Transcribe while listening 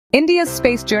India's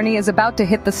space journey is about to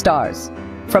hit the stars.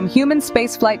 From human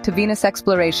spaceflight to Venus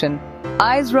exploration,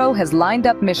 ISRO has lined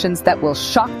up missions that will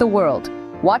shock the world.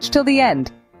 Watch till the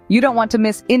end. You don't want to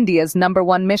miss India's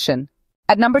 #1 mission.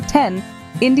 At number 10,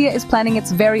 India is planning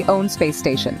its very own space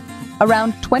station,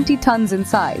 around 20 tons in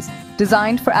size,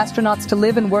 designed for astronauts to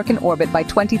live and work in orbit by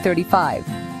 2035,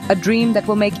 a dream that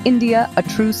will make India a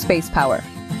true space power.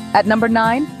 At number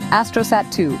 9,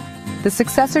 AstroSat-2, the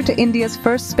successor to India's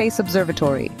first space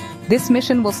observatory. This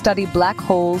mission will study black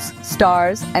holes,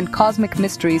 stars, and cosmic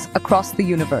mysteries across the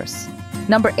universe.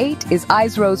 Number 8 is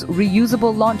ISRO's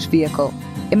reusable launch vehicle.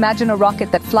 Imagine a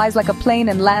rocket that flies like a plane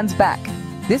and lands back.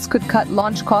 This could cut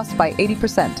launch costs by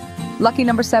 80%. Lucky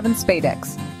number 7,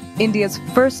 SpaceX, India's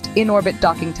first in-orbit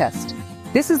docking test.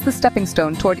 This is the stepping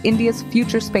stone toward India's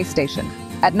future space station.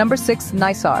 At number 6,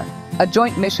 NISR, a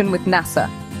joint mission with NASA.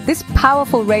 This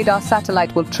powerful radar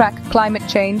satellite will track climate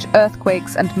change,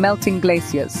 earthquakes, and melting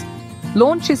glaciers.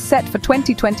 Launch is set for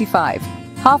 2025.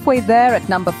 Halfway there at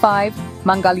number 5,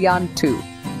 Gaganyaan 2.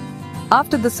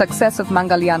 After the success of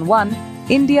Gaganyaan 1,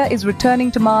 India is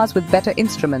returning to Mars with better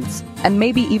instruments, and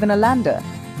maybe even a lander.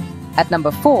 At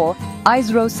number 4,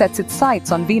 ISRO sets its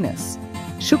sights on Venus.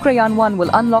 Shukrayaan 1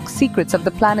 will unlock secrets of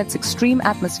the planet's extreme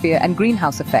atmosphere and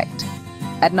greenhouse effect.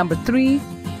 At number 3,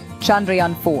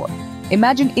 Chandrayaan 4.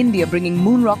 Imagine India bringing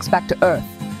moon rocks back to Earth.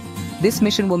 This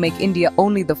mission will make India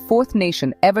only the 4th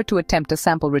nation ever to attempt a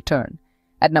sample return.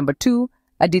 At number 2,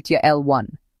 Aditya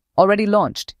L1. Already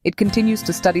launched, it continues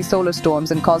to study solar storms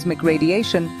and cosmic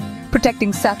radiation,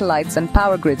 protecting satellites and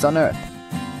power grids on Earth.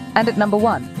 And at number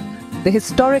 1, the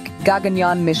historic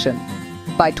Gaganyaan mission.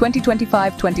 By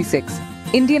 2025-26,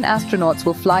 Indian astronauts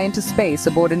will fly into space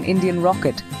aboard an Indian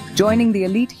rocket, joining the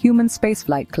elite human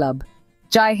spaceflight club.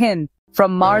 Jai Hind!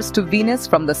 From Mars to Venus,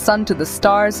 from the sun to the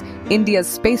stars, India's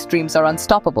space dreams are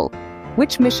unstoppable.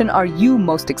 Which mission are you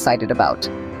most excited about?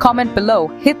 Comment below,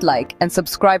 hit like, and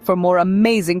subscribe for more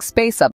amazing space updates.